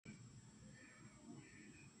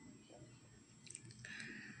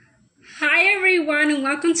everyone, and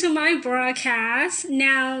welcome to my broadcast.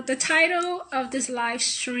 Now, the title of this live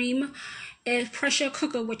stream is Pressure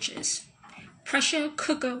Cooker Witches. Pressure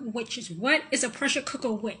Cooker Witches. What is a pressure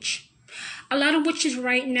cooker witch? A lot of witches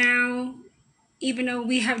right now, even though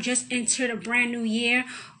we have just entered a brand new year,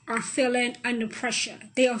 are feeling under pressure.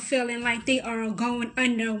 They are feeling like they are going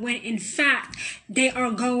under when in fact they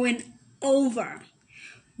are going over.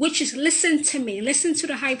 Witches, listen to me. Listen to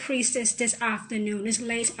the high priestess this afternoon, this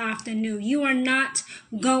late afternoon. You are not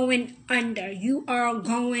going under. You are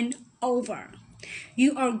going over.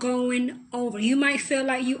 You are going over. You might feel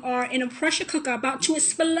like you are in a pressure cooker about to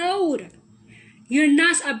explode. You're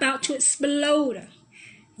not about to explode.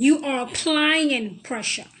 You are applying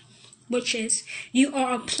pressure, witches. You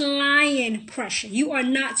are applying pressure. You are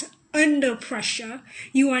not under pressure.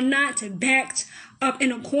 You are not backed up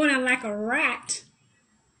in a corner like a rat.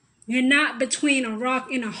 You're not between a rock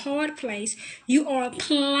and a hard place. You are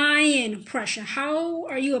applying pressure. How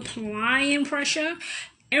are you applying pressure?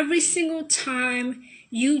 Every single time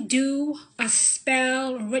you do a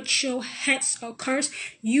spell, ritual, hex, or curse,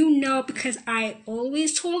 you know, because I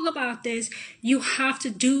always talk about this, you have to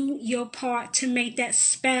do your part to make that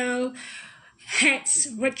spell, hex,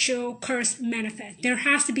 ritual, curse manifest. There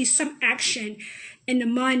has to be some action in the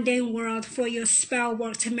mundane world for your spell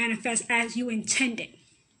work to manifest as you intended.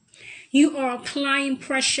 You are applying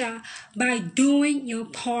pressure by doing your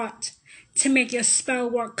part to make your spell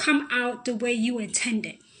work come out the way you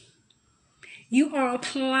intended. You are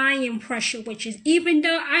applying pressure, witches. Even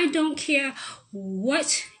though I don't care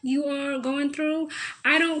what you are going through,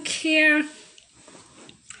 I don't care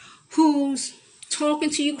who's talking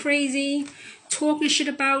to you crazy, talking shit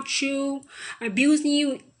about you, abusing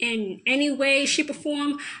you in any way, shape, or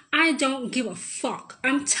form. I don't give a fuck.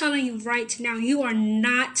 I'm telling you right now, you are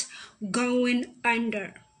not going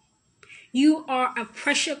under. You are a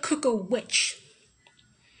pressure cooker witch.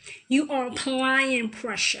 You are applying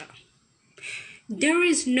pressure. There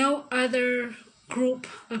is no other group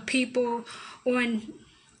of people on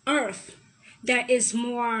earth that is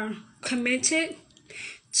more committed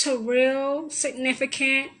to real,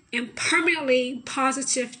 significant, and permanently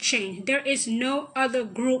positive change. There is no other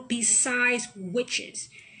group besides witches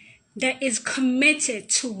that is committed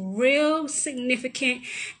to real, significant,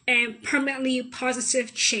 and permanently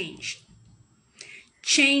positive change.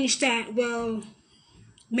 Change that will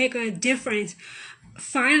make a difference,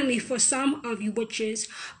 finally, for some of you witches,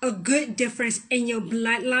 a good difference in your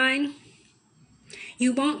bloodline.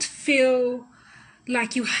 You won't feel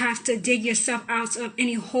like you have to dig yourself out of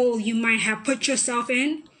any hole you might have put yourself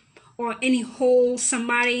in, or any hole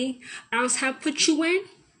somebody else have put you in.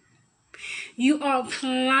 You are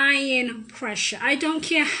applying pressure. I don't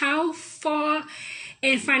care how far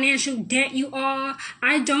in financial debt you are.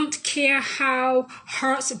 I don't care how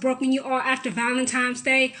heartbroken you are after Valentine's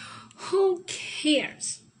Day. Who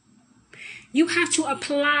cares? You have to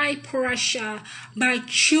apply pressure by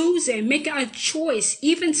choosing, making a choice,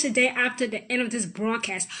 even today after the end of this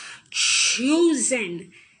broadcast,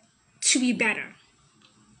 choosing to be better.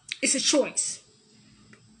 It's a choice.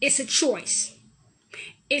 It's a choice.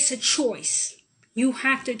 It's a choice. You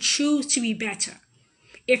have to choose to be better.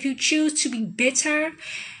 If you choose to be bitter,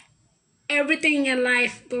 everything in your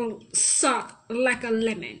life will suck like a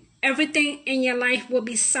lemon. Everything in your life will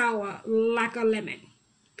be sour like a lemon.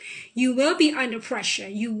 You will be under pressure.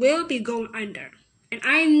 You will be going under. And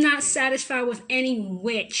I am not satisfied with any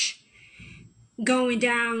witch going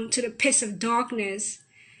down to the pits of darkness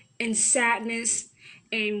and sadness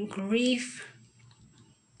and grief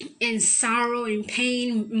and sorrow and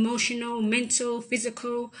pain, emotional, mental,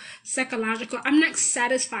 physical, psychological. I'm not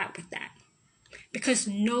satisfied with that, because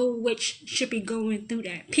no witch should be going through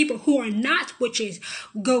that. People who are not witches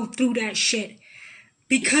go through that shit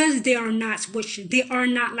because they are not witches. They are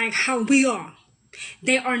not like how we are.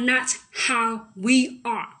 They are not how we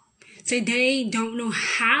are. So they don't know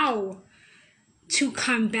how to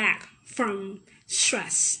come back from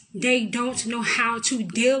stress. They don't know how to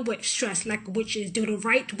deal with stress like witches do, the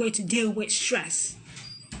right way to deal with stress.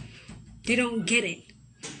 They don't get it.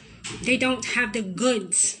 They don't have the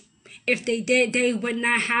goods. If they did, they would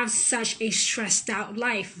not have such a stressed out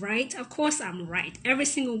life, right? Of course I'm right. Every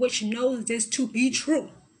single witch knows this to be true.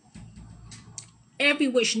 Every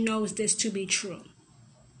witch knows this to be true.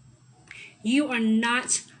 You are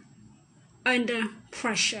not under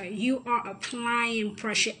pressure. You are applying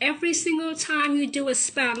pressure. Every single time you do a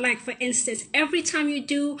spell, like for instance, every time you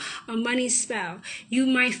do a money spell, you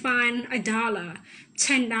might find $1,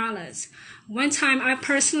 $10. One time I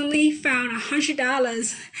personally found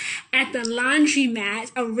 $100 at the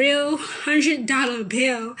laundromat, a real $100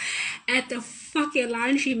 bill at the fucking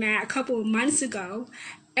laundromat a couple of months ago.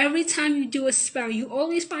 Every time you do a spell, you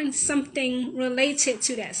always find something related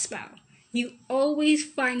to that spell. You always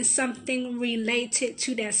find something related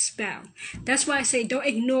to that spell. That's why I say don't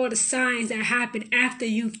ignore the signs that happen after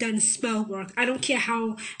you've done spell work. I don't care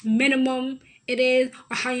how minimum it is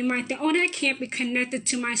or how you might think, oh, that can't be connected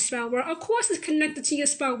to my spell work. Of course it's connected to your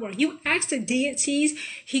spell work. You ask the deities,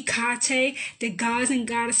 Hecate, the gods and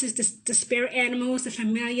goddesses, the spirit animals, the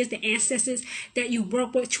familiars, the ancestors that you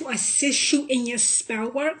work with to assist you in your spell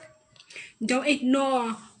work. Don't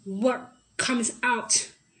ignore what comes out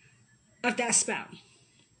of that spell.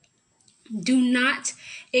 Do not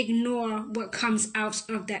ignore what comes out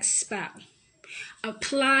of that spell.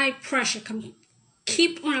 Apply pressure.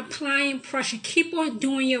 Keep on applying pressure. Keep on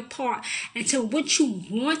doing your part until what you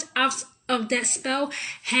want out of that spell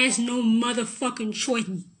has no motherfucking choice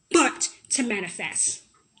but to manifest.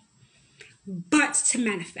 But to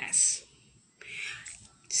manifest.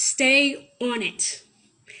 Stay on it.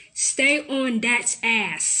 Stay on that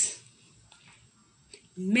ass.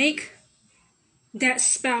 Make that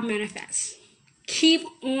spell manifest. Keep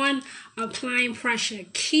on applying pressure.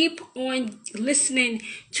 Keep on listening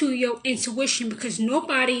to your intuition, because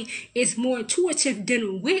nobody is more intuitive than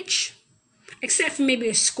a witch, except for maybe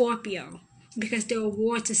a Scorpio, because they're a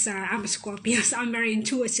water sign. I'm a Scorpio, so I'm very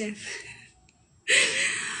intuitive.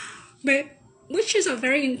 But witches are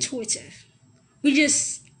very intuitive. We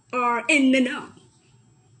just are in the know.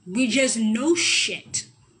 We just know shit.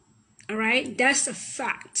 All right? That's a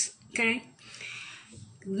fact. Okay?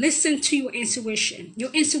 Listen to your intuition.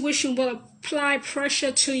 Your intuition will apply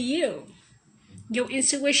pressure to you. Your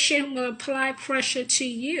intuition will apply pressure to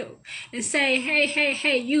you and say,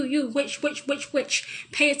 hey, you, which.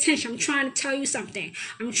 Pay attention. I'm trying to tell you something.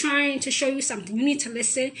 I'm trying to show you something. You need to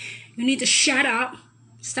listen. You need to shut up.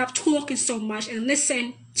 Stop talking so much and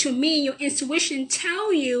listen to me. Your intuition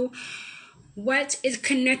tell you what is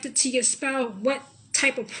connected to your spell. What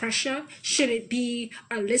type of pressure? Should it be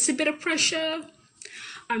a little bit of pressure?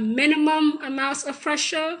 A minimum amount of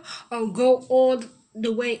pressure, or go all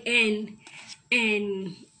the way in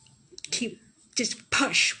and keep just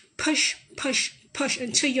push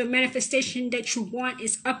until your manifestation that you want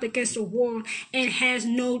is up against the wall and has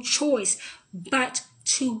no choice but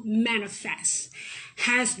to manifest.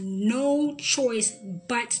 Has no choice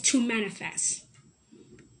but to manifest.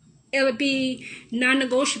 It'll be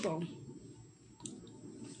non-negotiable.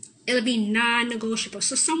 It'll be non-negotiable.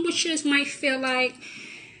 So some witches might feel like,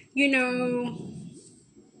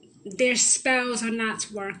 their spells are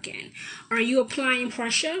not working. Are you applying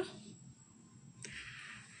pressure?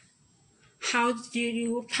 How do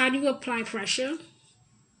you apply pressure?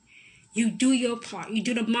 You do your part. You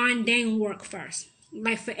do the mundane work first.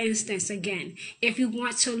 Like for instance, again, if you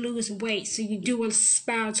want to lose weight, so you do a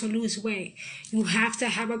spell to lose weight, you have to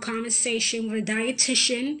have a conversation with a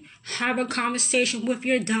dietitian, have a conversation with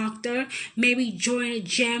your doctor, maybe join a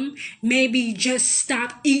gym, maybe just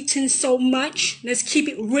stop eating so much. Let's keep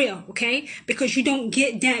it real, okay? Because you don't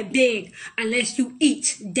get that big unless you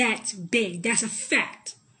eat that big. That's a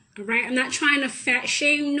fact. All right, I'm not trying to fat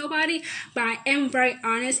shame nobody, but I am very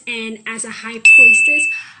honest, and as a high priestess,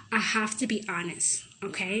 I have to be honest,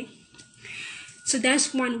 okay? So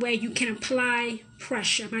that's one way you can apply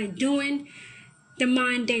pressure, by doing the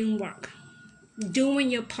mundane work,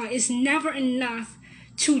 doing your part. It's never enough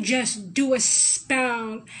to just do a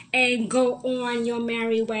spell and go on your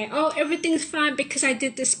merry way. Oh, everything's fine because I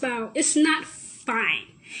did the spell. It's not fine.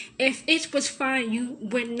 If it was fine, you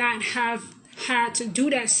would not have had to do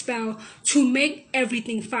that spell to make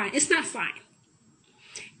everything fine. It's not fine.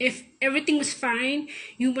 If everything was fine,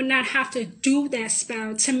 you would not have to do that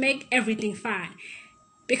spell to make everything fine,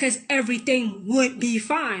 because everything would be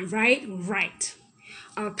fine, right? Right.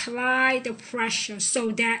 Apply the pressure so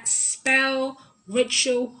that spell,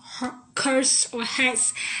 ritual, curse, or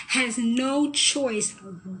hex has no choice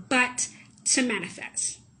but to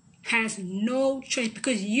manifest. Has no choice,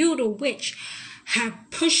 because you, the witch, have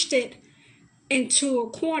pushed it into a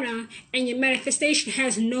corner, and your manifestation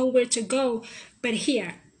has nowhere to go but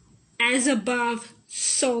here. As above,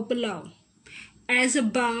 so below. As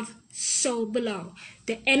above, so below.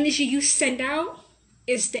 The energy you send out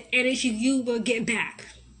is the energy you will get back.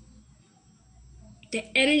 The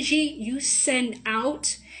energy you send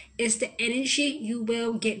out is the energy you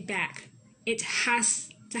will get back. It has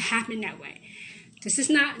to happen that way. This is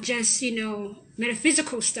not just,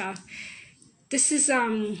 metaphysical stuff. This is,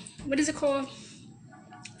 what is it called?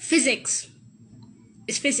 Physics.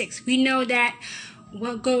 It's physics. We know that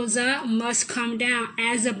what goes up must come down.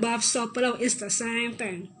 As above, so below. It's the same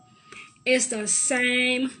thing. It's the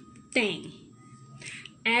same thing.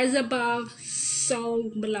 As above,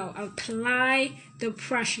 so below. Apply the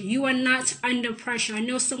pressure. You are not under pressure. I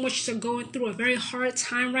know some witches are going through a very hard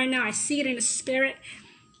time right now. I see it in the spirit.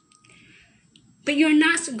 But you're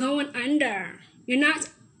not going under. You're not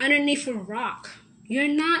underneath a rock. You're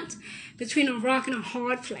not between a rock and a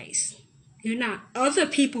hard place. You're not. Other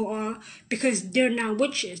people are, because they're not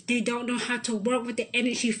witches. They don't know how to work with the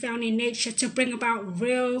energy found in nature to bring about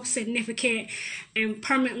real, significant, and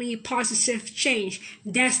permanently positive change.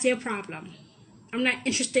 That's their problem. I'm not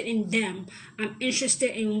interested in them. I'm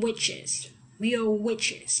interested in witches. We are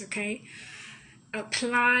witches, okay?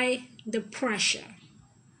 Apply the pressure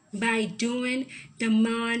by doing the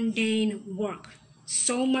mundane work.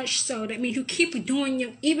 So much so that means you keep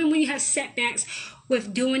doing even when you have setbacks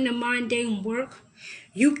with doing the mundane work,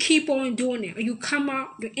 you keep on doing it. Or you come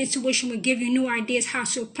out, your intuition will give you new ideas how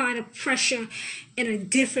to apply the pressure in a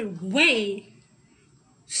different way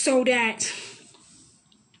so that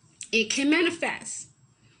it can manifest.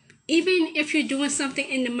 Even if you're doing something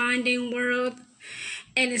in the mundane world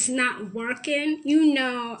and it's not working, you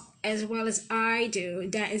know as well as I do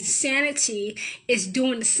that insanity is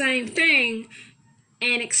doing the same thing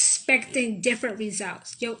and expecting different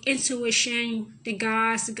results. Your intuition, the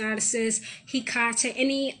gods, the goddesses, Hecate,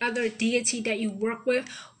 any other deity that you work with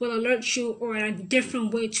will alert you on a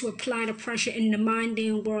different way to apply the pressure in the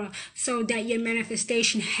mundane world so that your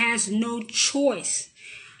manifestation has no choice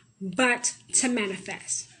but to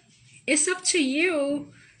manifest. It's up to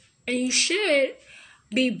you, and you should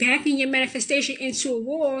be backing your manifestation into a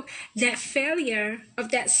wall. That failure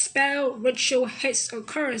of that spell, ritual, hex, or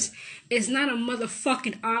curse is not a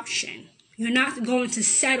motherfucking option. You're not going to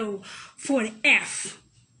settle for the F.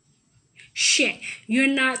 Shit. You're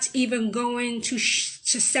not even going to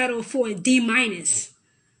settle for a D minus.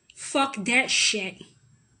 Fuck that shit.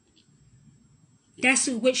 That's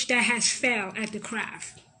a witch that has failed at the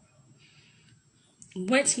craft.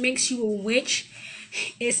 What makes you a witch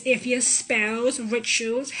is if your spells,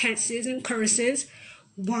 rituals, hexes, and curses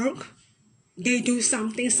work, they do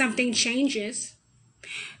something changes.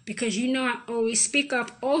 Because I always speak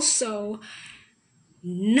up also,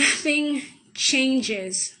 nothing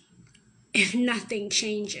changes if nothing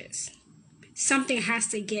changes. Something has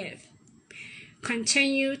to give.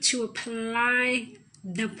 Continue to apply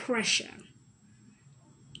the pressure.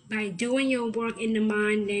 By doing your work in the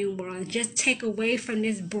mundane world, just take away from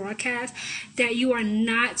this broadcast that you are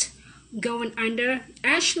not going under.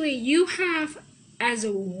 Actually, you have, as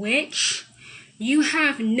a witch, you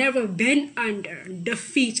have never been under the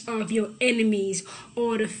feet of your enemies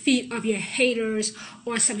or the feet of your haters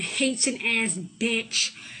or some hating ass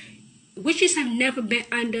bitch. Witches have never been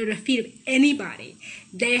under the feet of anybody.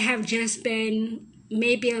 They have just been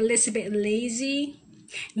maybe a little bit lazy,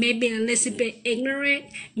 maybe a little bit ignorant,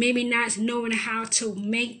 maybe not knowing how to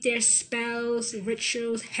make their spells,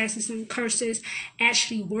 rituals, hexes, and curses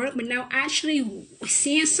actually work. But now actually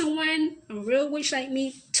seeing someone, a real witch like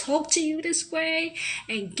me, talk to you this way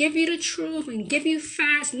and give you the truth and give you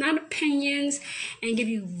facts, not opinions, and give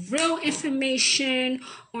you real information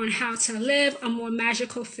on how to live a more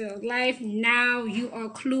magical filled life. Now you are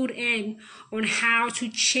clued in on how to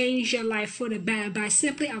change your life for the better by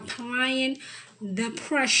simply applying the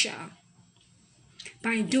pressure,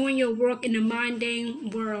 by doing your work in the mundane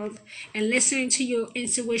world and listening to your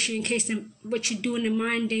intuition in case what you do in the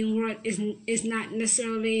mundane world is not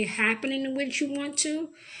necessarily happening the way you want to,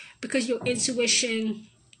 because your intuition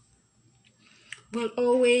will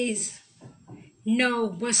always know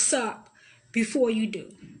what's up before you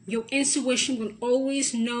do. Your intuition will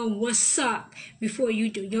always know what's up before you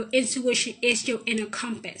do. Your intuition is your inner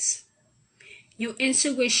compass. Your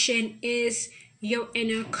intuition is your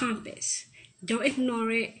inner compass. Don't ignore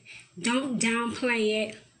it. Don't downplay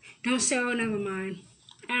it. Don't say, oh, never mind.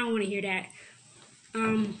 I don't want to hear that.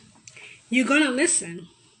 You're going to listen.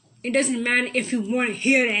 It doesn't matter if you want to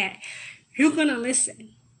hear that. You're going to listen.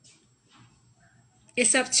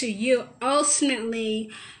 It's up to you. Ultimately,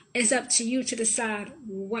 it's up to you to decide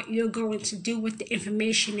what you're going to do with the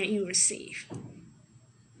information that you receive.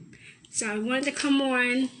 So I wanted to come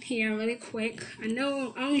on here really quick. I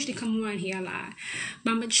know I don't usually come on here a lot,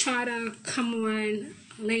 but I'm going to try to come on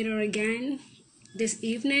later again this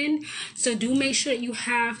evening. So do make sure you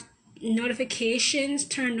have notifications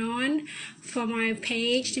turned on for my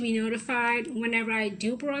page to be notified whenever I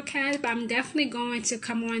do broadcast, but I'm definitely going to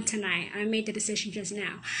come on tonight. I made the decision just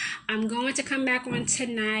now. I'm going to come back on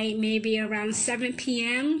tonight, maybe around 7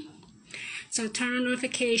 p.m. So turn on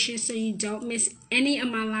notifications so you don't miss any of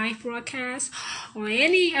my live broadcasts or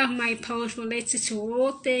any of my posts related to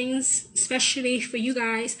all things, especially for you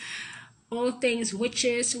guys, all things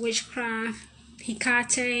witches, witchcraft,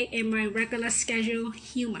 Hikate, and my regular schedule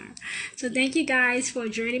humor. So thank you guys for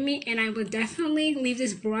joining me, and I will definitely leave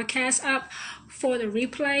this broadcast up for the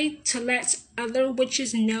replay to let other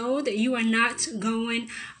witches know that you are not going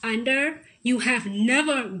under. You have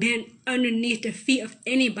never been underneath the feet of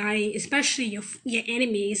anybody, especially your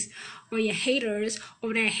enemies or your haters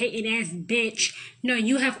or that hating ass bitch. No,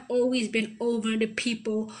 you have always been over the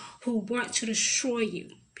people who want to destroy you.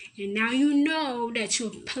 And now you know that to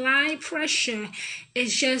apply pressure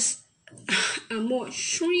is just a more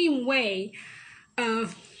extreme way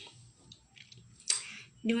of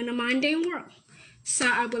doing the mundane work. So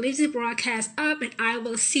I will leave the broadcast up, and I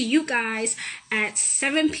will see you guys at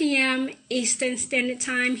 7 p.m. Eastern Standard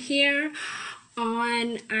Time here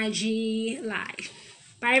on IG Live.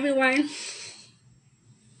 Bye, everyone.